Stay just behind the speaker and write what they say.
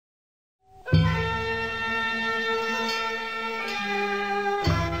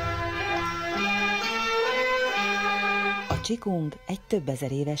Qigong egy több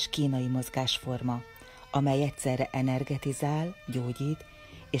ezer éves kínai mozgásforma, amely egyszerre energetizál, gyógyít,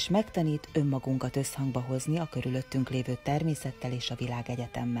 és megtanít önmagunkat összhangba hozni a körülöttünk lévő természettel és a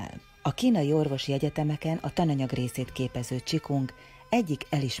világegyetemmel. A kínai orvosi egyetemeken a tananyag részét képező Qigong egyik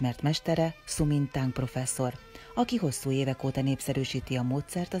elismert mestere Xu Mingtang professzor, aki hosszú évek óta népszerűsíti a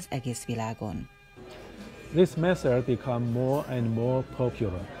módszert az egész világon. This method become more and more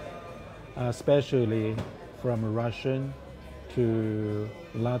popular, especially from Russian to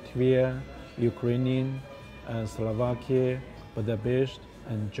Latvia, Ukrainian, and Slovakia, Budapest,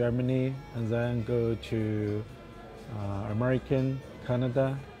 and Germany, and then go to American,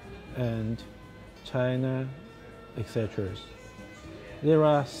 Canada, and China, etc. There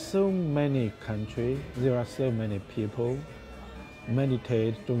are so many countries, there are so many people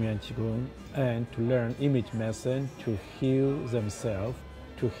meditate Zhongyuan Qigong and to learn image medicine to heal themselves,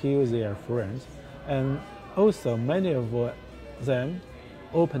 to heal their friends, and also many of them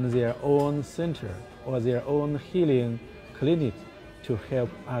open their own center or their own healing clinic to help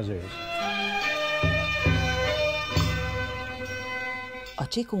others. A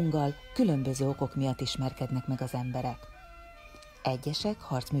Qigonggal különböző okok miatt ismerkednek meg az emberek. Egyesek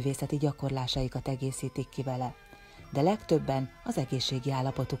harcművészeti gyakorlásaikat egészítik ki vele, de legtöbben az egészségi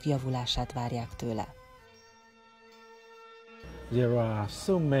állapotuk javulását várják tőle. There are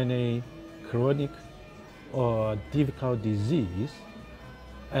so many chronic or difficult disease,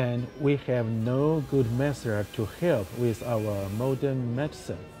 and we have no good method to help with our modern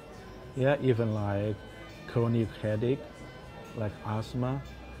medicine. Yeah, even like chronic headache, like asthma,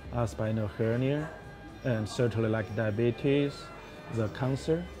 spinal hernia, and certainly like diabetes, the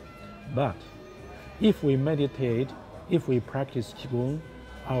cancer. But if we meditate, if we practice Qigong,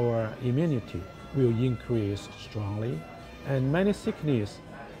 our immunity will increase strongly, and many sickness,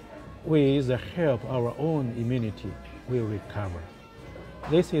 with the help of our own immunity, will recover.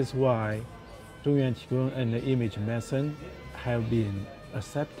 This is why Zhongyuan Qigong and the image medicine have been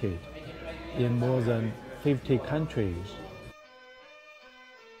accepted in more than 50 countries.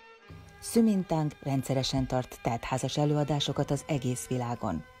 Xu Mingtang rendszeresen tart teltházas előadásokat az egész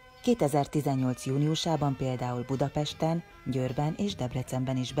világon. 2018. júniusában például Budapesten, Győrben és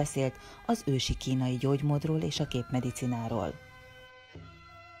Debrecenben is beszélt az ősi kínai gyógymódról és a képmedicináról.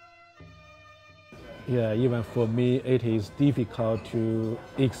 Yeah, even for me it is difficult to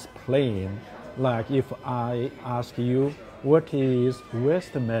explain. Like if I ask you, what is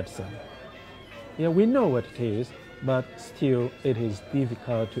Western medicine? Yeah, we know what it is, but still it is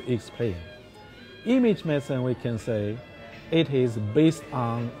difficult to explain. Image medicine, we can say, it is based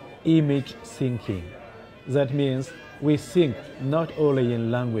on image thinking. That means we think not only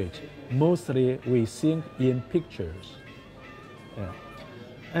in language, mostly we think in pictures. Yeah.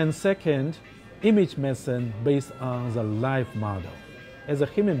 And second, image medicine based on the life model. As a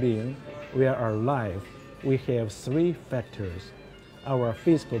human being, we are alive. We have three factors: our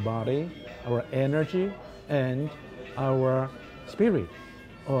physical body, our energy, and our spirit,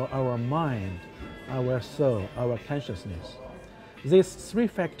 or our mind, our soul, our consciousness. These three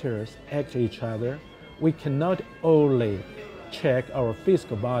factors act each other. We cannot only check our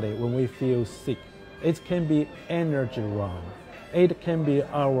physical body when we feel sick. It can be energy wrong. It can be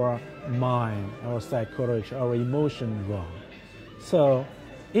our mind, our psychology, our emotion wrong. So,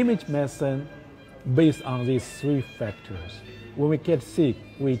 image medicine based on these three factors. When we get sick,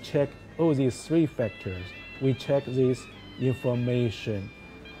 we check all these three factors. We check this information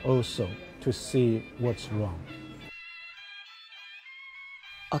also to see what's wrong.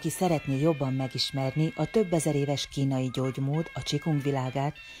 Aki szeretné jobban megismerni a több ezer éves kínai gyógymód, a Qigong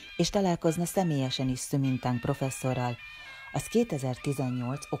világát, és találkozna személyesen is Xu Mingtang professzorral, az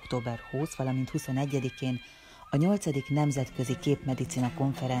 2018. október 20, valamint 21-én a 8. Nemzetközi Képmedicina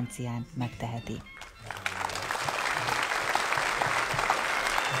konferencián megteheti.